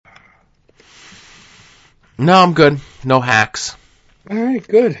No, I'm good. No hacks. All right,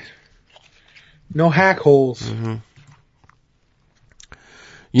 good. No hack holes. Mm-hmm.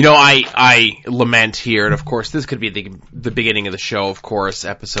 You know, I lament here, and of course this could be the beginning of the show, of course,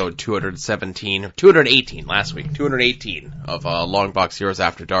 episode 217, or 218 last week, 218 of Long Box Heroes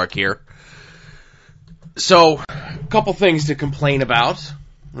After Dark here. So, a couple things to complain about,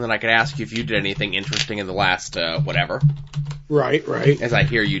 and then I could ask you if you did anything interesting in the last, whatever. Right. As I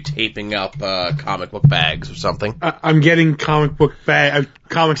hear you taping up comic book bags or something. I'm getting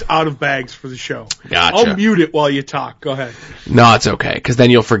comics out of bags for the show. Gotcha. I'll mute it while you talk. Go ahead. No, it's okay, because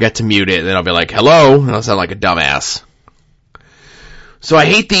then you'll forget to mute it, and then I'll be like, hello, and I'll sound like a dumbass. So I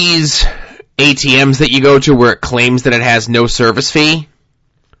hate these ATMs that you go to where it claims that it has no service fee.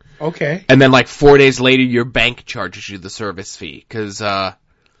 Okay. And then like 4 days later, your bank charges you the service fee, because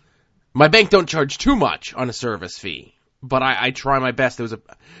my bank don't charge too much on a service fee. But I try my best. There was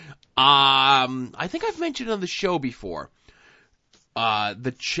I think I've mentioned on the show before. I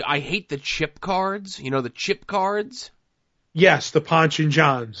hate the chip cards. You know the chip cards? Yes, the Ponch and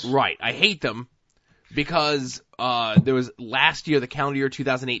Johns. Right. I hate them because there was last year, the calendar year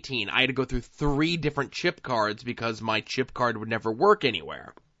 2018. I had to go through 3 different chip cards because my chip card would never work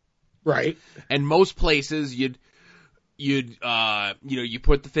anywhere. Right. And most places you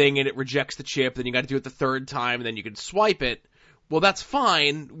put the thing in, it rejects the chip, then you got to do it the third time, and then you can swipe it. Well, that's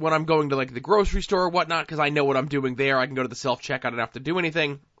fine when I'm going to like the grocery store or whatnot, because I know what I'm doing there. I can go to the self-checkout, I don't have to do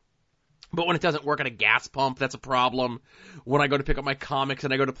anything. But when it doesn't work at a gas pump, that's a problem. When I go to pick up my comics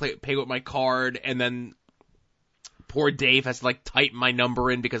and I go to pay with my card, and then poor Dave has to like type my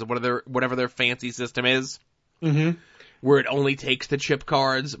number in because of whatever their fancy system is. Mm-hmm. Where it only takes the chip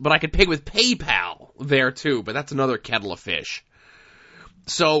cards, but I could pay with PayPal there too, but that's another kettle of fish.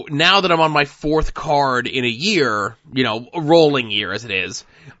 So now that I'm on my 4th card in a year, a rolling year as it is,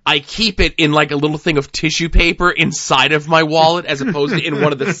 I keep it in like a little thing of tissue paper inside of my wallet as opposed to in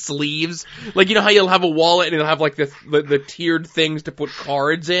one of the sleeves. Like, you know how you'll have a wallet and it'll have like the tiered things to put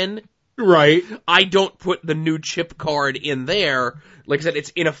cards in? Right. I don't put the new chip card in there. Like I said, it's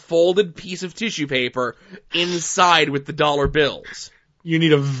in a folded piece of tissue paper inside with the dollar bills. You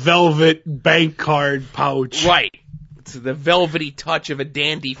need a velvet bank card pouch. Right. It's the velvety touch of a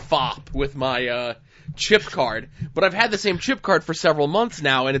dandy fop with my chip card. But I've had the same chip card for several months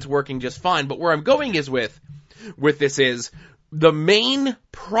now, and it's working just fine. But where I'm going is with this is, the main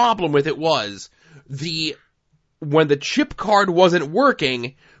problem with it was, when the chip card wasn't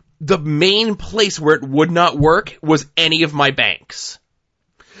working, the main place where it would not work was any of my banks.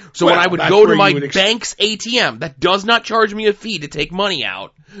 So when I would go to my bank's ATM that does not charge me a fee to take money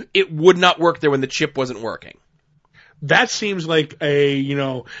out, it would not work there when the chip wasn't working. That seems like a,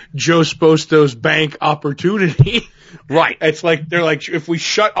 Joe Sposto's bank opportunity. Right. It's like, they're like, if we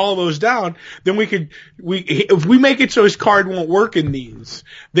shut all those down, then if we make it so his card won't work in these,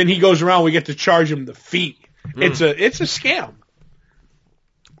 then he goes around, we get to charge him the fee. It's a scam.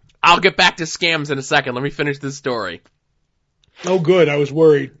 I'll get back to scams in a second. Let me finish this story. Oh, good. I was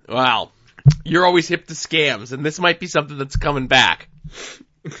worried. Wow. You're always hip to scams, and this might be something that's coming back.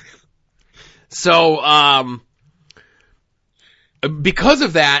 So, because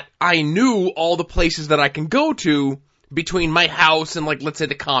of that, I knew all the places that I can go to between my house and, like, let's say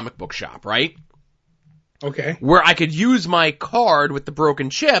the comic book shop, right? Okay. Where I could use my card with the broken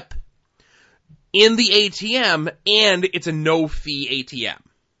chip in the ATM, and it's a no-fee ATM.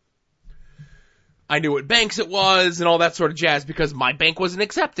 I knew what banks it was and all that sort of jazz because my bank wasn't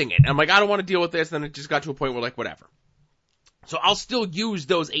accepting it. And I'm like, I don't want to deal with this. And then it just got to a point where, like, whatever. So I'll still use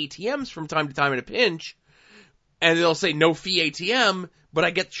those ATMs from time to time in a pinch, and they'll say no fee ATM, but I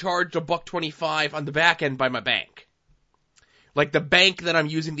get charged $1.25 on the back end by my bank. Like, the bank that I'm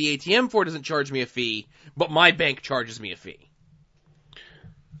using the ATM for doesn't charge me a fee, but my bank charges me a fee.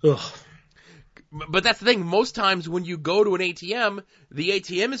 Ugh. But that's the thing. Most times when you go to an ATM, the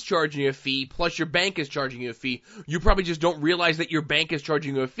ATM is charging you a fee, plus your bank is charging you a fee. You probably just don't realize that your bank is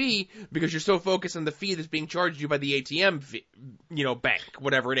charging you a fee because you're so focused on the fee that's being charged you by the ATM fee, bank,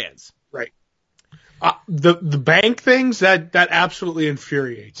 whatever it is. Right. The bank things, that absolutely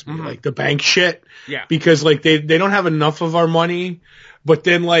infuriates me. Mm-hmm. Like, the bank shit. Yeah. Because, like, they don't have enough of our money, but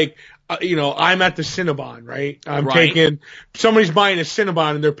then, like, I'm at the Cinnabon, right? Somebody's buying a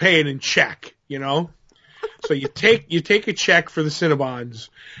Cinnabon and they're paying in check. So you take a check for the Cinnabons,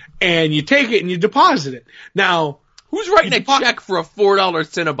 and you take it and you deposit it. Now, who's writing a check for a $4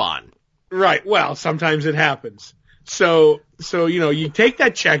 Cinnabon? Right. Well, sometimes it happens. So you take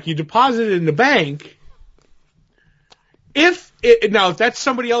that check, you deposit it in the bank. If that's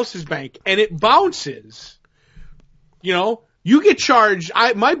somebody else's bank and it bounces, you get charged.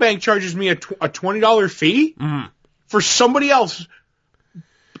 My bank charges me a $20 fee for somebody else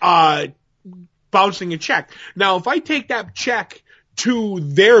bouncing a check. Now, if I take that check to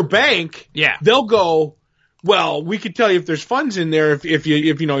their bank, they'll go, well, we could tell you if there's funds in there if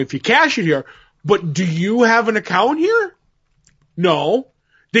you cash it here. But do you have an account here? No.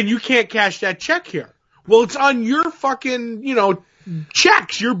 Then you can't cash that check here. Well, it's on your fucking,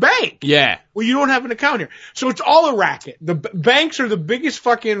 checks, your bank. Yeah. Well, you don't have an account here. So it's all a racket. The banks are the biggest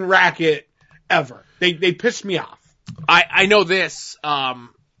fucking racket ever. They piss me off. I know this, and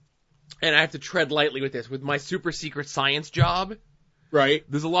I have to tread lightly with this. With my super secret science job, right?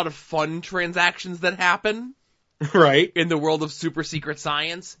 There's a lot of fun transactions that happen, right, in the world of super secret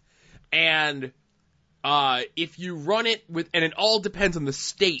science, and if you run it and it all depends on the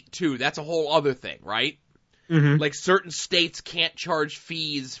state too. That's a whole other thing, right? Mm-hmm. Like certain states can't charge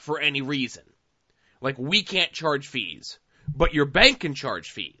fees for any reason. Like we can't charge fees, but your bank can charge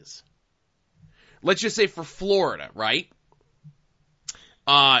fees. Let's just say for Florida, right?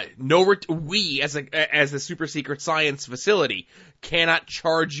 We as a super secret science facility cannot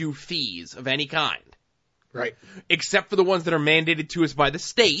charge you fees of any kind. Right. Except for the ones that are mandated to us by the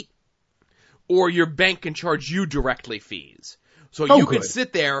state, or your bank can charge you directly fees. So you can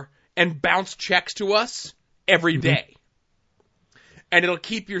sit there and bounce checks to us every day. And it'll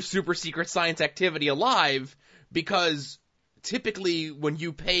keep your super secret science activity alive, because typically when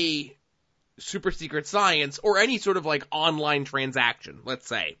you pay super secret science or any sort of like online transaction, let's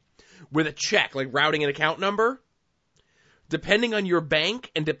say, with a check, like routing an account number, depending on your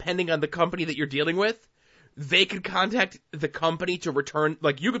bank and depending on the company that you're dealing with, they could contact the company to return,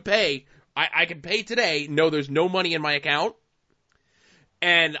 like you could pay, I could pay today, no, there's no money in my account,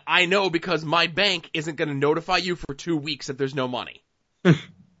 and I know because my bank isn't going to notify you for 2 weeks that there's no money.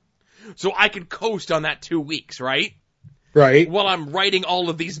 So I could coast on that 2 weeks, right? Right. While I'm writing all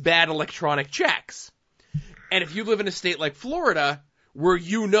of these bad electronic checks. And if you live in a state like Florida, where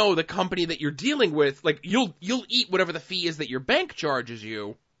you know the company that you're dealing with, like you'll eat whatever the fee is that your bank charges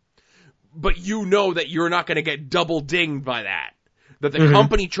you, but you know that you're not going to get double dinged by that. That the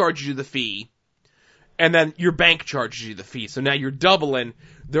company charges you the fee, and then your bank charges you the fee. So now you're doubling.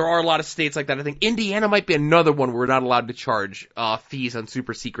 There are a lot of states like that. I think Indiana might be another one where we're not allowed to charge fees on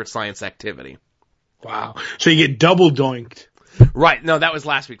super secret science activity. Wow. So you get double doinked. Right. No, that was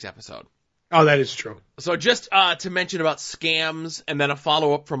last week's episode. Oh, that is true. So just to mention about scams, and then a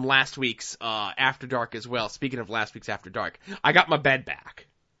follow-up from last week's After Dark as well. Speaking of last week's After Dark, I got my bed back.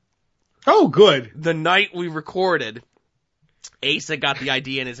 Oh, good. The night we recorded, Asa got the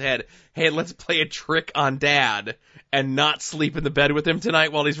idea in his head, hey, let's play a trick on Dad and not sleep in the bed with him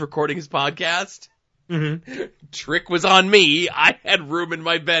tonight while he's recording his podcast. Mm-hmm. Trick was on me. I had room in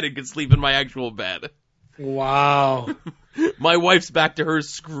my bed and could sleep in my actual bed. Wow. My wife's back to her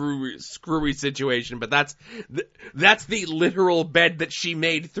screwy situation, but that's the literal bed that she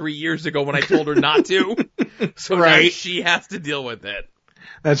made 3 years ago when I told her not to. So now she has to deal with it.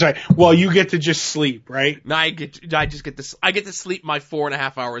 That's right. Well, you get to just sleep, right? No, I get to sleep my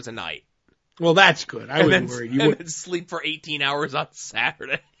 4.5 hours a night. Well, that's good. I wouldn't worry. And then sleep for 18 hours on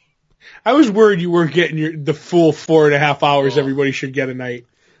Saturday. I was worried you weren't getting the full 4.5 hours everybody should get a night.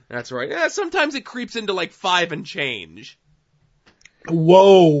 That's right. Yeah, sometimes it creeps into like 5 and change.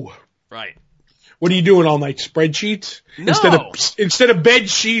 Whoa. Right. What are you doing all night? Spreadsheets? No. Instead of bed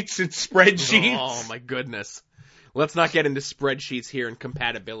sheets, it's spreadsheets. Oh my goodness. Let's not get into spreadsheets here and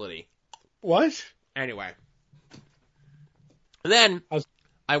compatibility. What? Anyway. Then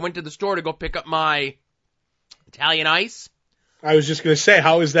I went to the store to go pick up my Italian ice. I was just going to say,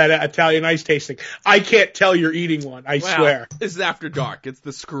 how is that Italian ice tasting? I can't tell you're eating one, I swear. This is After Dark. It's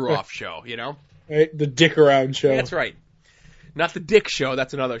the screw-off show, you know? Right? The dick around show. That's right. Not the dick show,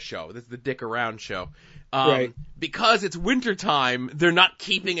 that's another show. This is the dick around show. Right. Because it's wintertime, they're not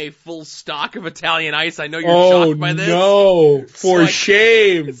keeping a full stock of Italian ice. I know you're shocked by this. Oh, no. For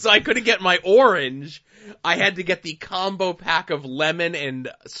shame. So I couldn't get my orange. I had to get the combo pack of lemon and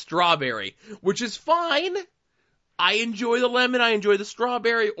strawberry, which is fine. I enjoy the lemon. I enjoy the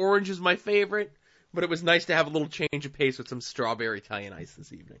strawberry. Orange is my favorite. But it was nice to have a little change of pace with some strawberry Italian ice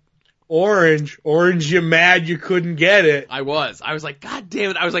this evening. Orange, you mad you couldn't get it. I was like, God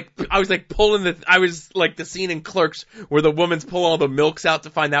damn it. I was like the scene in Clerks where the woman's pulling all the milks out to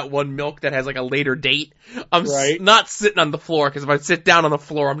find that one milk that has like a later date. I'm not sitting on the floor, because if I sit down on the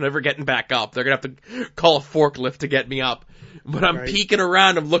floor, I'm never getting back up. They're going to have to call a forklift to get me up. But I'm peeking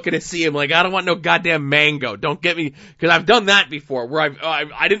around, I'm looking to see him, like, I don't want no goddamn mango. Don't get me, because I've done that before, where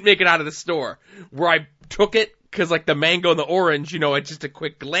I didn't make it out of the store, where I took it, because like the mango and the orange, at just a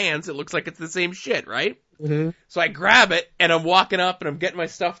quick glance, it looks like it's the same shit, right? Mm-hmm. So I grab it, and I'm walking up, and I'm getting my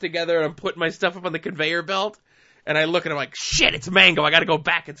stuff together, and I'm putting my stuff up on the conveyor belt, and I look, and I'm like, shit, it's mango. I gotta go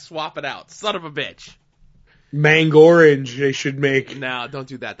back and swap it out. Son of a bitch. Mango orange they should make. No, don't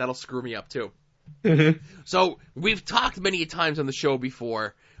do that. That'll screw me up, too. Mm-hmm. So we've talked many times on the show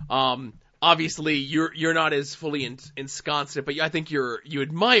before. Obviously, you're not as fully ensconced in it, but I think you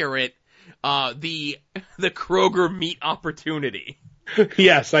admire it. The Kroger meat opportunity.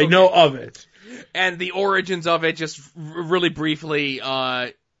 Yes, I know of it. And the origins of it, just really briefly,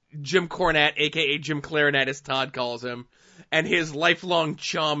 Jim Cornette, aka Jim Clarinet, as Todd calls him, and his lifelong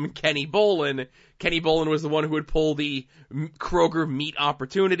chum, Kenny Bolin. Kenny Bolin was the one who would pull the Kroger meat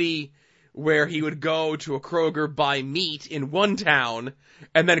opportunity, where he would go to a Kroger, buy meat in one town,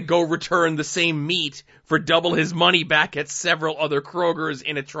 and then go return the same meat for double his money back at several other Krogers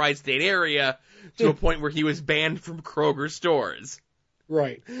in a tri-state area, to a point where he was banned from Kroger stores.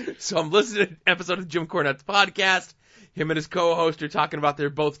 Right. So I'm listening to an episode of Jim Cornette's podcast. Him and his co-host are talking about their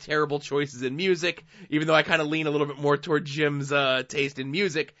both terrible choices in music, even though I kind of lean a little bit more toward Jim's taste in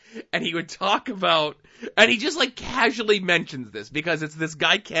music. And he would talk about, and he just like casually mentions this because it's this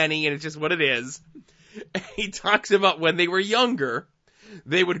guy Kenny and it's just what it is. And he talks about when they were younger,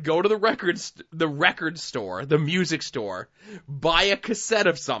 they would go to the record store, the music store, buy a cassette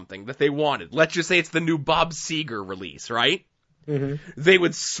of something that they wanted. Let's just say it's the new Bob Seger release, right? Mm-hmm. They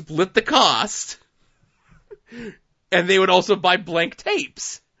would split the cost, and they would also buy blank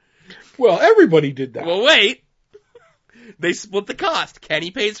tapes. Well, everybody did that. Well, wait. They split the cost. Kenny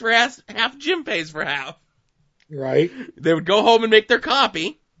pays for half, Jim pays for half. Right. They would go home and make their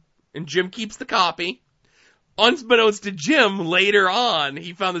copy, and Jim keeps the copy. Unbeknownst to Jim, later on,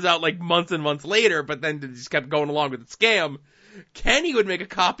 he found this out like months and months later, but then just kept going along with the scam. Kenny would make a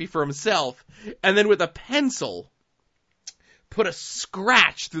copy for himself, and then with a pencil, put a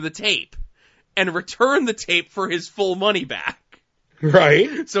scratch through the tape, and return the tape for his full money back.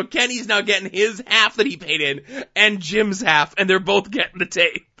 Right. So Kenny's now getting his half that he paid in, and Jim's half, and they're both getting the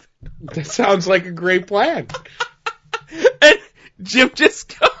tape. That sounds like a great plan. And Jim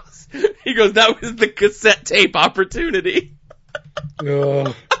just goes, he goes, that was the cassette tape opportunity.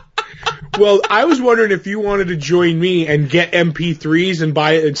 Well, I was wondering if you wanted to join me and get MP3s and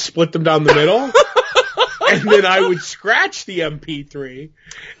buy it and split them down the middle. And then I would scratch the MP3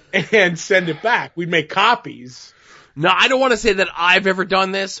 and send it back. We'd make copies. Now, I don't want to say that I've ever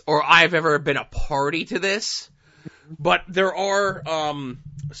done this or I've ever been a party to this, but there are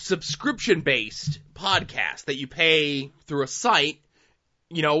subscription-based podcasts that you pay through a site,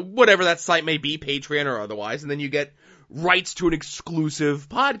 you know, whatever that site may be, Patreon or otherwise, and then you get rights to an exclusive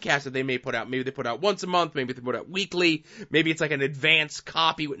podcast that they may put out. Maybe they put out once a month, maybe they put out weekly, maybe it's like an advanced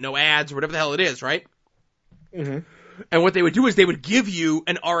copy with no ads or whatever the hell it is, right? Mm-hmm. And what they would do is they would give you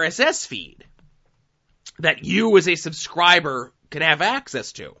an RSS feed that you as a subscriber can have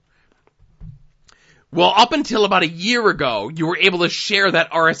access to. Well, up until about a year ago, you were able to share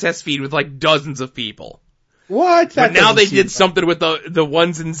that RSS feed with like dozens of people. What? But now they did something with the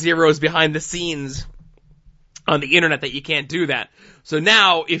ones and zeros behind the scenes on the internet that you can't do that. So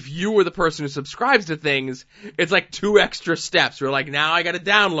now, if you were the person who subscribes to things, it's like 2 extra steps. You're like, now I gotta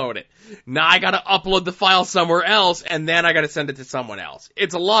download it. Now I gotta upload the file somewhere else, and then I gotta send it to someone else.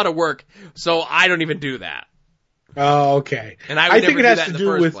 It's a lot of work, so I don't even do that. Oh, okay. And I think it has to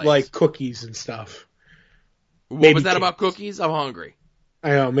do with like cookies and stuff. What was that about cookies? I'm hungry.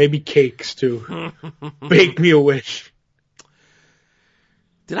 I know, maybe cakes too. Bake me a wish.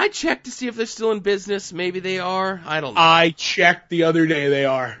 Did I check to see if they're still in business? Maybe they are. I don't know. I checked the other day. They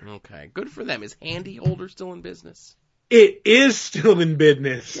are. Okay, good for them. Is Handy Holder still in business? It is still in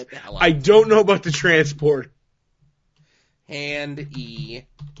business. Get the hell out. I don't know about the transport. Handy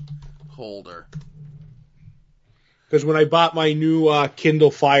Holder. Because when I bought my new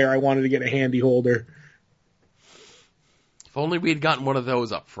Kindle Fire, I wanted to get a Handy Holder. If only we had gotten one of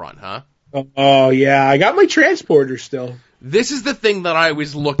those up front, huh? Oh, yeah. I got my transporter still. This is the thing that I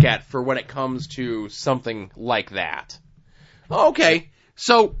always look at for when it comes to something like that. Okay,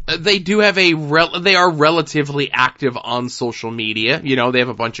 so they do have they are relatively active on social media. You know, they have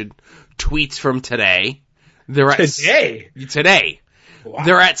a bunch of tweets from today. Today. Wow.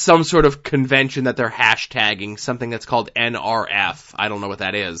 They're at some sort of convention that they're hashtagging, something that's called NRF. I don't know what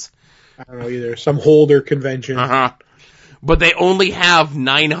that is. I don't know either. Some holder convention. Uh-huh. But they only have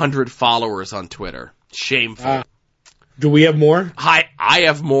 900 followers on Twitter. Shameful. Do we have more? I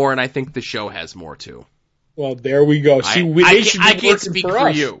have more, and I think the show has more, too. Well, there we go. See, I can't speak for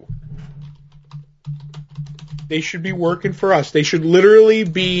you. They should be working for us. They should literally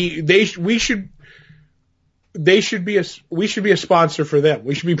be. We should be a sponsor for them.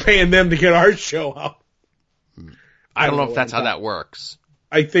 We should be paying them to get our show out. I don't know if that's how that works.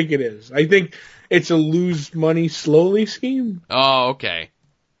 I think it is. I think it's a lose money slowly scheme. Oh, okay.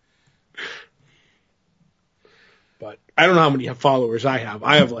 But I don't know how many followers I have.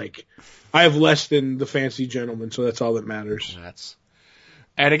 I have less than the fancy gentleman, so that's all that matters.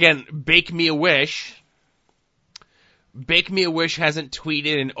 And again, Bake Me a Wish. Bake Me a Wish hasn't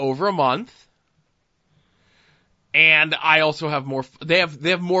tweeted in over a month. And I also have more, they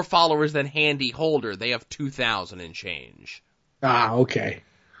have more followers than Handy Holder. They have 2,000 and change. Ah, okay.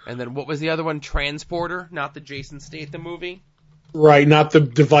 And then what was the other one? Transporter, not the Jason Statham movie? Right, not the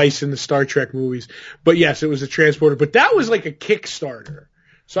device in the Star Trek movies. But yes, it was a transporter. But that was like a Kickstarter.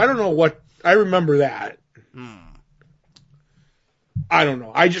 So I don't know what, I remember that. I don't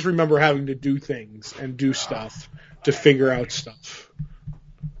know. I just remember having to do things and do stuff to figure out stuff.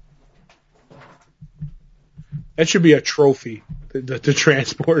 That should be a trophy, the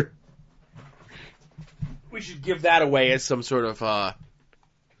transport. We should give that away as some sort of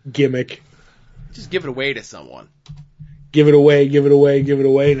gimmick. Just give it away to someone. Give it away, give it away, give it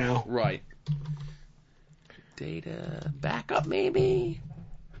away now. Right. Data backup, maybe?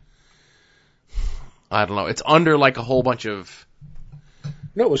 I don't know. It's under like a whole bunch of...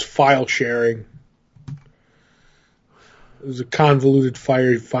 No, it was file sharing. It was a convoluted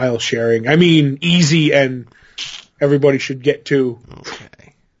file sharing. I mean, easy and everybody should get to.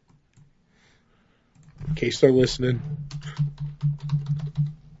 Okay. In case they're listening.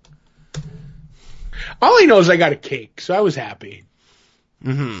 All I know is I got a cake, so I was happy.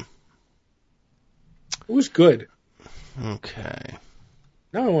 Mm-hmm. It was good. Okay.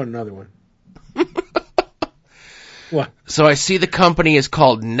 Now I want another one. What? So I see the company is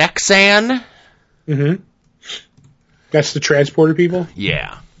called Nexan. Mm-hmm. That's the transporter people?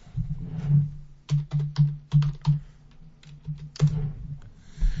 Yeah.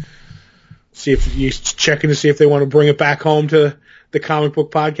 See if you checking to see if they want to bring it back home to the comic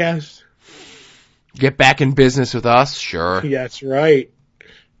book podcast. Get back in business with us? Sure. Yeah, that's right.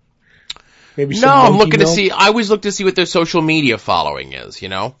 Maybe no, I'm looking to see. I always look to see what their social media following is. You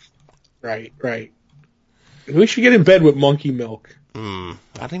know. Right. We should get in bed with Monkey Milk. I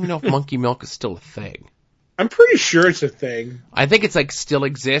don't even know if Monkey Milk is still a thing. I'm pretty sure it's a thing. I think it's like still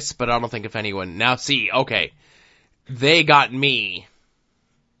exists, but I don't think if anyone now see. Okay, they got me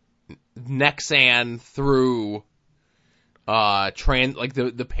Nexan through like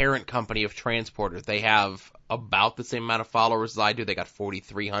the parent company of Transporter. They have about the same amount of followers as I do. They got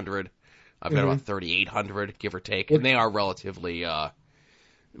 4,300. I've got about 3,800, give or take, and they are relatively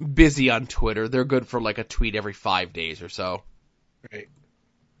busy on Twitter. They're good for like a tweet every 5 days or so. Right.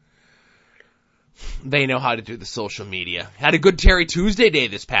 They know how to do the social media. Had a good Terry Tuesday day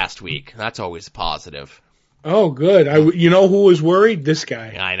this past week. That's always positive. Oh, good. You know who was worried? This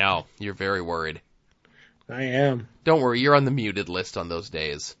guy. I know. You're very worried. I am. Don't worry. You're on the muted list on those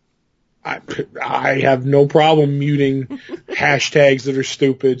days. I have no problem muting hashtags that are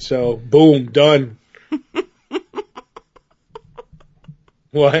stupid. So, boom, done.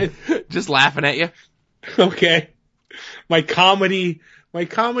 What? Just laughing at you. Okay. My comedy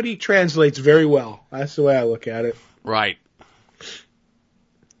translates very well. That's the way I look at it. Right.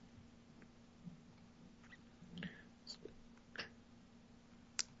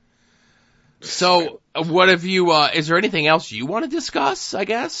 So, what have you, is there anything else you want to discuss, I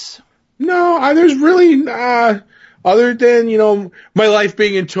guess? No, there's really, other than, my life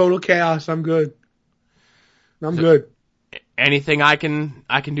being in total chaos, I'm good. I'm good. Anything I can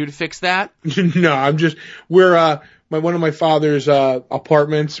do to fix that? No, we're one of my father's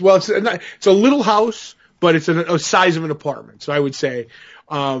apartments. Well, it's a little house, but it's a size of an apartment. So I would say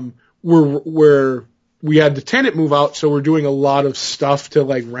we had the tenant move out, so we're doing a lot of stuff to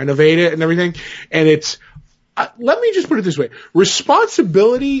like renovate it and everything. And it's let me just put it this way: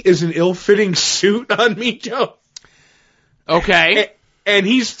 responsibility is an ill-fitting suit on me, Joe. Okay. And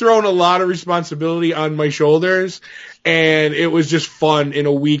he's thrown a lot of responsibility on my shoulders. And it was just fun in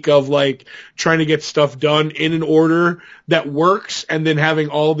a week of like trying to get stuff done in an order that works and then having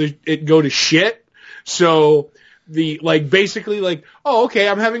it go to shit. So basically, oh, okay,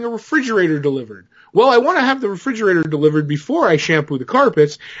 I'm having a refrigerator delivered. Well, I want to have the refrigerator delivered before I shampoo the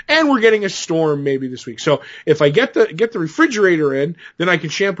carpets, and we're getting a storm maybe this week. So if I get the refrigerator in, then I can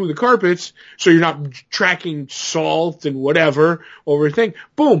shampoo the carpets so you're not tracking salt and whatever over a thing.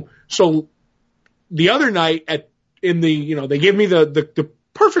 Boom. So the other night they gave me the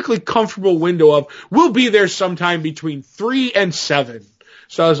perfectly comfortable window of we'll be there sometime between 3 and 7.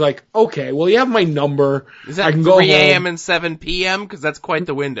 So I was like, okay, well, you have my number. Is that I can 3 a.m. and 7 p.m.? Because that's quite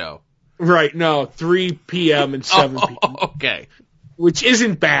the window. Right, no, 3 p.m. and 7 p.m. Okay. Which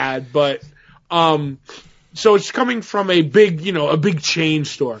isn't bad, but So it's coming from a big, a big chain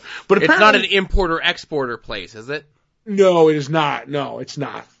store. But it's not an importer-exporter place, is it? No, it is not. No, it's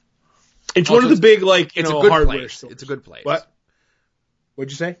not. It's one of the big, hardware place. stores. It's a good place. What?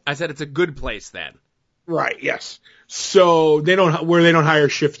 What'd you say? I said it's a good place then. Right, yes. So they don't hire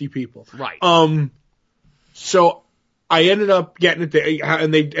shifty people. Right. So I ended up getting it there,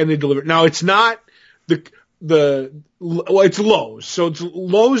 and they delivered. Now it's not it's Lowe's. So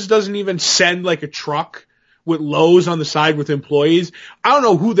Lowe's doesn't even send like a truck with Lowe's on the side with employees. I don't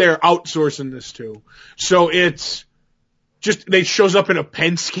know who they're outsourcing this to. So it's just, they shows up in a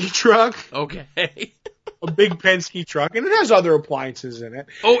Penske truck. Okay. A big Penske truck, and it has other appliances in it.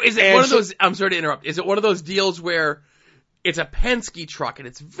 Oh, is it one of those, I'm sorry to interrupt, is it one of those deals where it's a Penske truck, and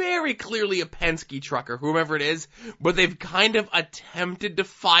it's very clearly a Penske truck, or whomever it is, but they've kind of attempted to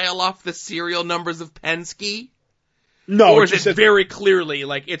file off the serial numbers of Penske? No. Or is it very clearly,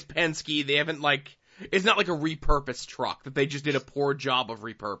 like, it's Penske, they haven't, like, it's not like a repurposed truck that they just did a poor job of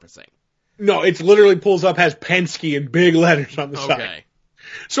repurposing? No, it's literally pulls up, has Penske in big letters on the side. Okay.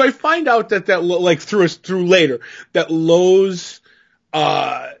 So I find out that like through later that Lowe's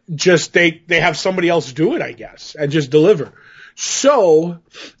just they have somebody else do it, I guess, and just deliver. So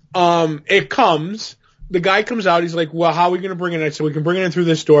it comes, the guy comes out, he's like, well, how are we going to bring it in? I said, we can bring it in through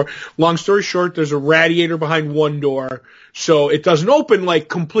this door. Long story short, there's a radiator behind one door, so it doesn't open like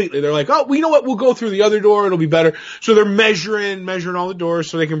completely. They're like, oh, well, you know what? We'll go through the other door. It'll be better. So they're measuring all the doors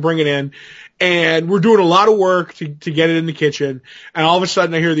so they can bring it in. And we're doing a lot of work to get it in the kitchen. And all of a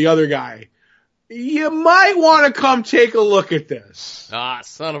sudden I hear the other guy, you might want to come take a look at this. Ah,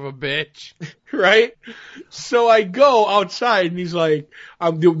 son of a bitch. Right? So I go outside and he's like,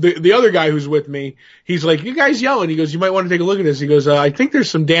 the other guy who's with me, he's like, you guys yelling. He goes, you might want to take a look at this. He goes, I think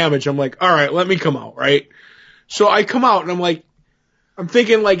there's some damage. I'm like, all right, let me come out, right? So I come out and I'm like, I'm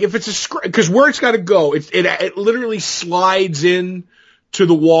thinking like if it's a scratch, cause where it's got to go, it literally slides in to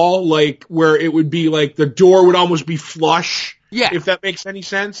the wall, like where it would be like the door would almost be flush. Yeah. If that makes any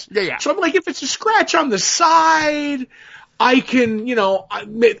sense. Yeah. So I'm like, if it's a scratch on the side, I can,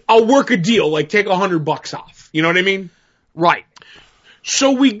 I'll work a deal, like take $100 off. You know what I mean? Right.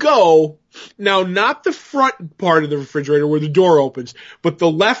 So we go, now not the front part of the refrigerator where the door opens, but the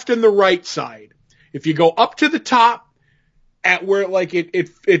left and the right side. If you go up to the top at where like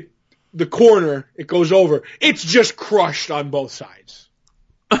the corner, it goes over, it's just crushed on both sides.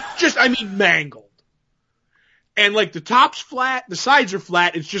 Mangled. And like the top's flat, the sides are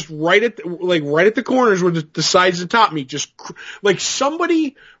flat. It's just right at the corners where the sides and top meet. Just like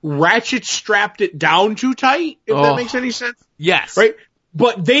somebody ratchet strapped it down too tight. If that makes any sense. Yes. Right.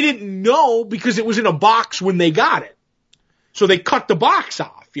 But they didn't know because it was in a box when they got it. So they cut the box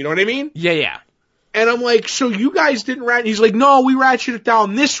off. You know what I mean? Yeah. And I'm like, so you guys didn't ratchet? He's like, no, we ratchet it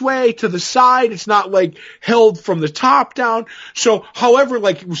down this way to the side. It's not like held from the top down. So however,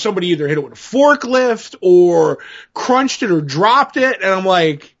 like somebody either hit it with a forklift or crunched it or dropped it. And I'm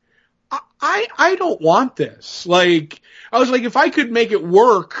like, I don't want this. Like, I was like, if I could make it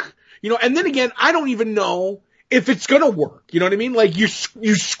work, and then again, I don't even know if it's going to work. You know what I mean? Like you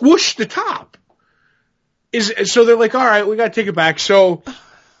squish the top. So they're like, all right, we got to take it back. So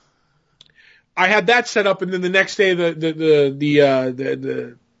I had that set up, and then the next day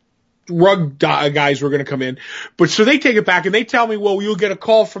the rug guys were going to come in. But so they take it back, and they tell me, well, you'll get a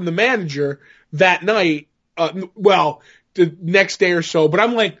call from the manager that night. The next day or so. But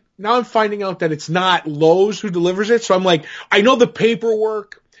I'm like, now I'm finding out that it's not Lowe's who delivers it. So I'm like, I know the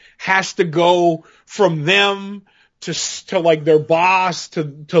paperwork has to go from them to like their boss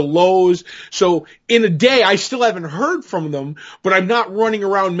to Lowe's. So in a day, I still haven't heard from them, but I'm not running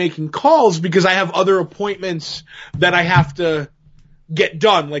around making calls because I have other appointments that I have to get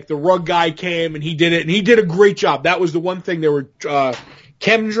done. Like the rug guy came and he did it, and he did a great job. That was the one thing. There were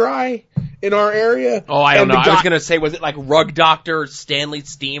ChemDry in our area. Oh, I don't know. I was going to say, was it like Rug Doctor, Stanley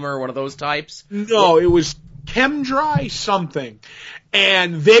Steamer, one of those types? No, it was ChemDry something.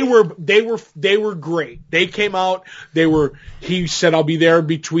 And they were great. They came out, he said, I'll be there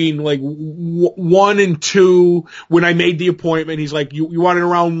between like 1 and 2 when I made the appointment. He's like, you want it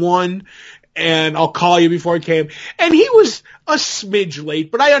around 1 and I'll call you before I came. And he was a smidge late,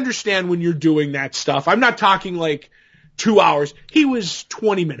 but I understand when you're doing that stuff. I'm not talking like 2 hours. He was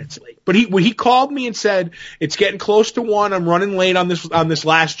 20 minutes late. But he called me and said, it's getting close to 1. I'm running late on this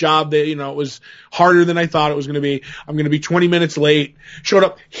last job that, it was harder than I thought it was going to be. I'm going to be 20 minutes late. Showed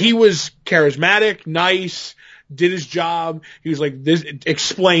up. He was charismatic, nice, did his job. He was like, this,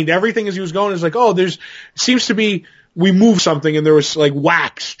 explained everything as he was going. It's like, seems to be, we moved something and there was like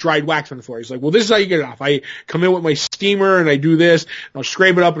dried wax on the floor. He's like, well, this is how you get it off. I come in with my steamer and I do this, and I'll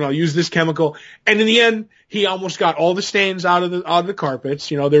scrape it up and I'll use this chemical. And in the end, he almost got all the stains out of the carpets.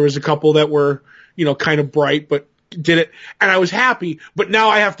 You know, there was a couple that were, you know, kind of bright, but did it. And I was happy, but now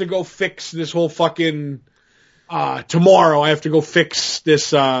I have to go fix this whole fucking, tomorrow I have to go fix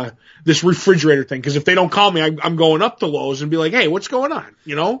this refrigerator thing. Cause if they don't call me, I'm going up to Lowe's and be like, hey, what's going on?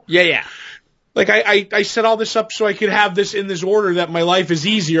 You know? Yeah. Like I set all this up so I could have this in this order that my life is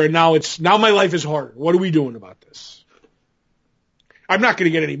easier, and now my life is harder. What are we doing about this? I'm not going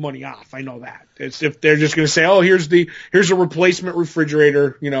to get any money off. I know that. It's if they're just going to say, oh, here's a replacement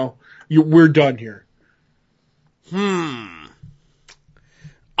refrigerator, you know, we're done here. I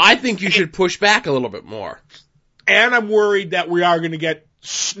think you should push back a little bit more. And I'm worried that we are going to get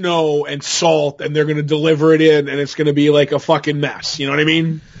snow and salt, and they're going to deliver it in, and it's going to be like a fucking mess. You know what I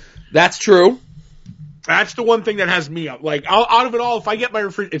mean? That's true. That's the one thing that has me up. Like, out of it all, if I get my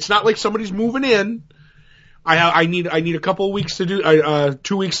refrigerator, it's not like somebody's moving in. I need a couple of weeks to do,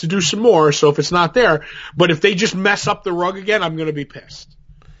 2 weeks to do some more. So if it's not there, but if they just mess up the rug again, I'm going to be pissed.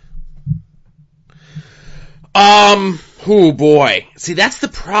 Oh boy. See, that's the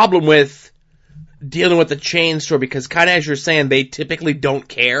problem with dealing with the chain store, because kind of as you're saying, they typically don't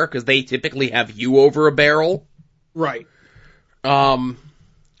care because they typically have you over a barrel. Right.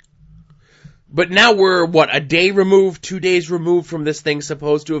 But now we're, a day removed, 2 days removed from this thing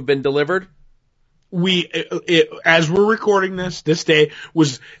supposed to have been delivered? As we're recording this day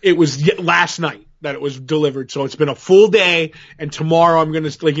it was last night that it was delivered. So it's been a full day, and tomorrow I'm going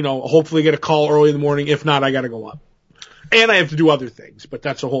to, hopefully get a call early in the morning. If not, I got to go up. And I have to do other things, but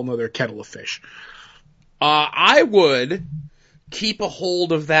that's a whole nother kettle of fish. I would keep a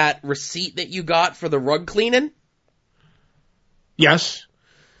hold of that receipt that you got for the rug cleaning. Yes.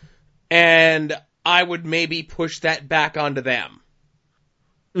 And I would maybe push that back onto them.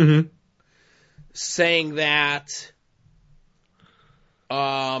 Mm-hmm. Saying that,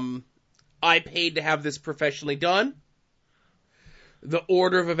 I paid to have this professionally done. The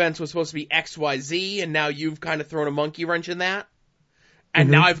order of events was supposed to be XYZ, and now you've kind of thrown a monkey wrench in that. And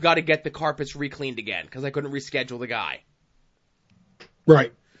now I've got to get the carpets re-cleaned again, because I couldn't reschedule the guy.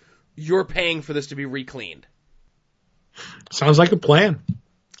 Right. You're paying for this to be re-cleaned. Sounds like a plan.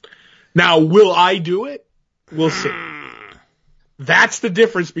 Now, will I do it? We'll see. That's the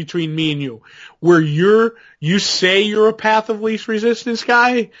difference between me and you. Where you say you're a path of least resistance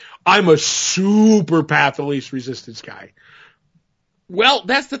guy, I'm a super path of least resistance guy. Well,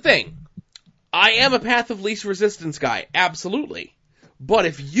 that's the thing. I am a path of least resistance guy, absolutely. But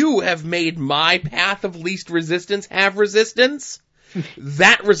if you have made my path of least resistance have resistance,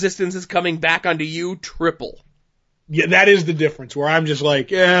 that resistance is coming back onto you triple. Yeah, that is the difference, where I'm just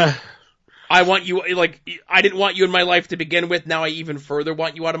like, I want you, I didn't want you in my life to begin with. Now I even further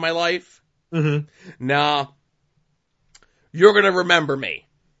want you out of my life. Mm-hmm. Nah. You're gonna remember me.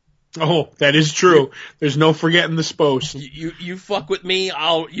 Oh, that is true. There's no forgetting the spose. You fuck with me,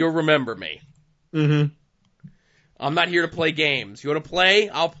 you'll remember me. Mm-hmm. I'm not here to play games. You wanna play?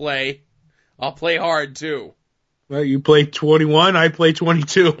 I'll play. I'll play hard too. Well, you play 21, I play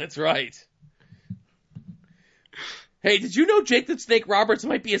 22. That's right. Hey, did you know Jake the Snake Roberts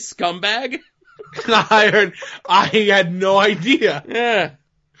might be a scumbag? I had no idea. Yeah.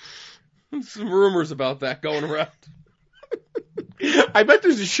 Some rumors about that going around. I bet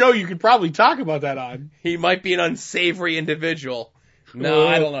there's a show you could probably talk about that on. He might be an unsavory individual. No,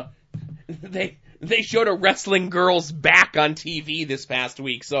 I don't know. They showed a wrestling girl's back on TV this past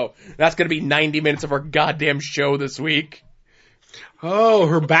week, so that's going to be 90 minutes of our goddamn show this week. Oh,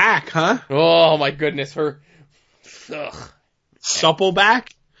 her back, huh? Oh, my goodness. Ugh. Supple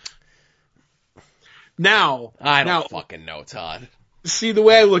back? Now. I don't fucking know, Todd. See, the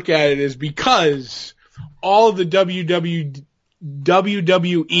way I look at it is because all the WWE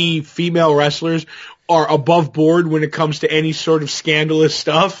female wrestlers are above board when it comes to any sort of scandalous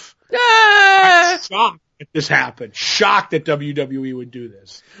stuff. I'm shocked that this happened. Shocked that WWE would do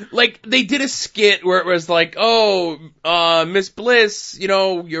this. Like, they did a skit where it was like, Miss Bliss, I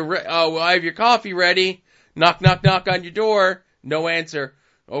have your coffee ready. Knock, knock, knock on your door. No answer.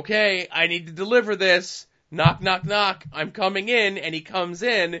 Okay, I need to deliver this. Knock, knock, knock. I'm coming in. And he comes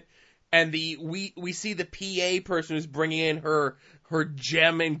in, and we see the PA person who's bringing in her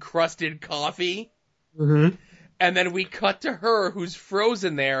gem-encrusted coffee. Mm-hmm. And then we cut to her, who's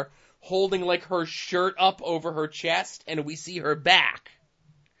frozen there, holding like her shirt up over her chest, and we see her back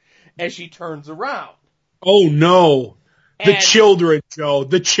as she turns around. Oh no. The children, Joe.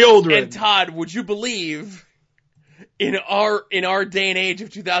 The children. And Todd, would you believe, in our day and age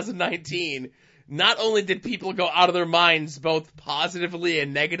of 2019, not only did people go out of their minds both positively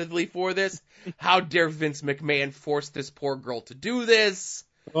and negatively for this, how dare Vince McMahon force this poor girl to do this?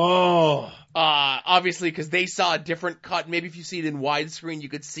 Oh. Obviously, because they saw a different cut. Maybe if you see it in widescreen, you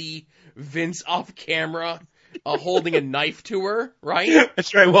could see Vince off camera holding a knife to her, right?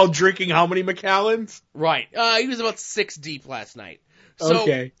 That's right, while drinking how many Macallans? Right. He was about 6 deep last night. So,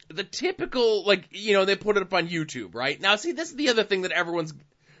 Okay. the typical, like, you know, they put it up on YouTube, right? Now, see, this is the other thing that everyone's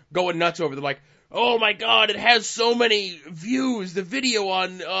going nuts over. They're like, oh my god, it has so many views, the video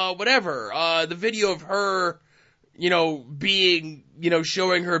on, the video of her, you know, being, you know,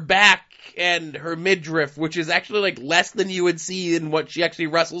 showing her back and her midriff, which is actually, like, less than you would see in what she actually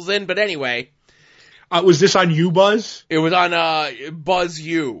wrestles in, but anyway. Was this on YouBuzz? It was on, Buzz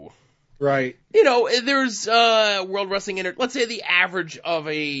U. Right. You know, there's, World Wrestling let's say the average of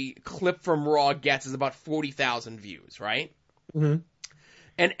a clip from Raw gets is about 40,000 views, right? Mm-hmm.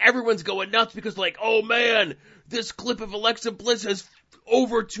 And everyone's going nuts because, like, oh man, this clip of Alexa Bliss has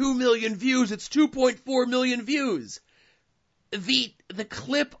over 2 million views. It's 2.4 million views. The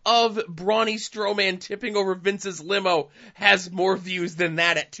clip of Brawny Strowman tipping over Vince's limo has more views than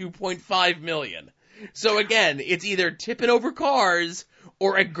that at 2.5 million. So again, it's either tipping over cars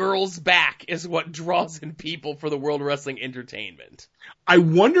or a girl's back is what draws in people for the World Wrestling Entertainment. I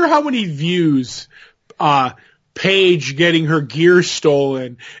wonder how many views, Paige getting her gear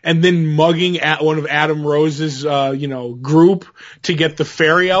stolen and then mugging at one of Adam Rose's, group to get the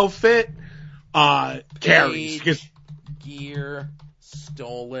fairy outfit, carries. Paige, gear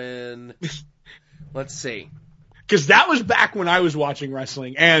stolen. Let's see. Because that was back when I was watching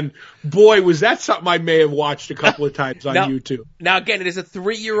wrestling, and boy, was that something I may have watched a couple of times on YouTube. Now, again, it is a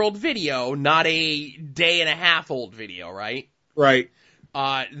 3-year-old video, not a day-and-a-half-old video, right? Right.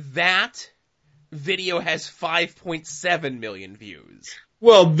 That video has 5.7 million views.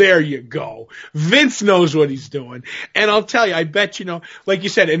 Well, there you go. Vince knows what he's doing. And I'll tell you, I bet, like you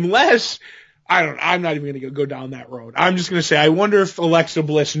said, unless, I'm not even going to go down that road. I'm just going to say, I wonder if Alexa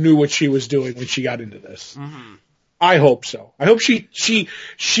Bliss knew what she was doing when she got into this. Mm-hmm. I hope so. I hope she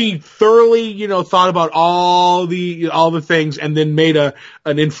thoroughly, thought about all the things and then made an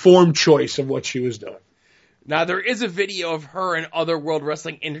informed choice of what she was doing. Now, there is a video of her and other World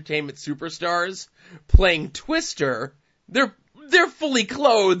Wrestling Entertainment superstars playing Twister. They're fully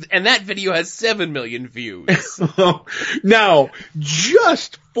clothed, and that video has 7 million views. Now,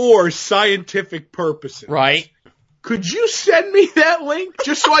 just for scientific purposes. Right. Could you send me that link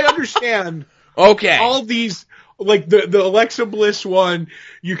just so I understand? Okay. All these, like the Alexa Bliss one,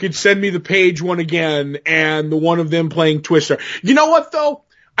 you could send me the Paige one again, and the one of them playing Twister. You know what, though?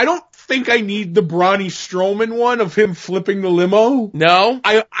 I don't think I need the Brawny Strowman one of him flipping the limo. No?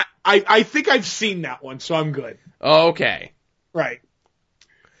 I think I've seen that one, so I'm good. Okay. Right.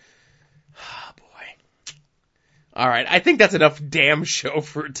 Oh, boy. All right. I think that's enough damn show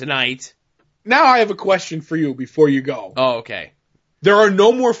for tonight. Now I have a question for you before you go. Oh, okay. There are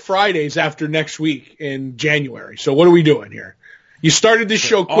no more Fridays after next week in January. So what are we doing here? You started this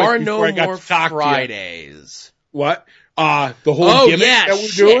show quick There are before I got no to talk more Fridays. What? The whole gimmick that we're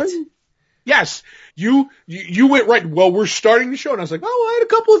doing? Yes. You went right, well, we're starting the show. And I was like, oh, I had a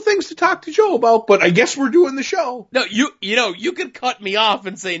couple of things to talk to Joe about, but I guess we're doing the show. No, you could cut me off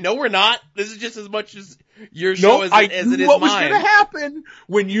and say, no, we're not. This is just as much as your show as it is mine. What was going to happen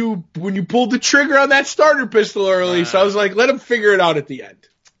when you pulled the trigger on that starter pistol early. So I was like, let him figure it out at the end.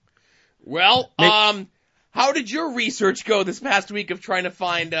 Well, how did your research go this past week of trying to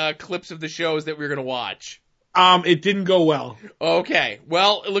find clips of the shows that we were going to watch? It didn't go well. Okay.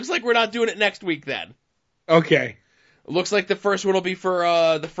 Well, it looks like we're not doing it next week then. Okay. It looks like the first one will be for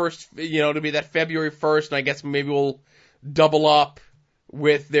the first, to be that February 1st, and I guess maybe we'll double up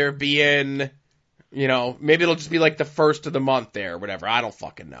with there being, maybe it'll just be like the first of the month there or whatever. I don't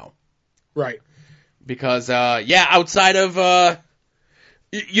fucking know. Right. Because, outside of,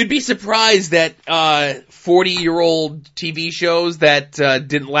 you'd be surprised that 40-year-old TV shows that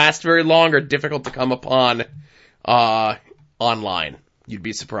didn't last very long are difficult to come upon online. You'd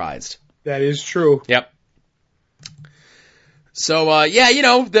be surprised. That is true. Yep. So,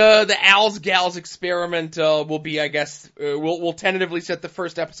 the Al's Gals experiment will be, I guess, we'll tentatively set the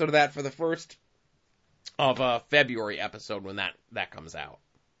first episode of that for the first of February episode when that comes out.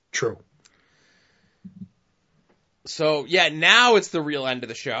 True. So, now it's the real end of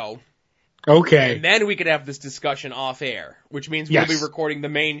the show. Okay. And then we could have this discussion off air, which means we'll be recording the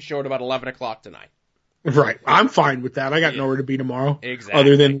main show at about 11 o'clock tonight. Right. I'm fine with that. I got nowhere to be tomorrow. Exactly.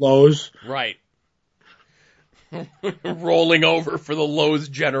 Other than Lowe's. Right. Rolling over for the Lowe's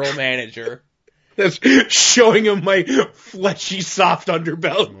general manager. That's showing him my fleshy, soft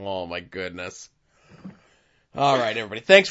underbelly. Oh, my goodness. All right, everybody. Thanks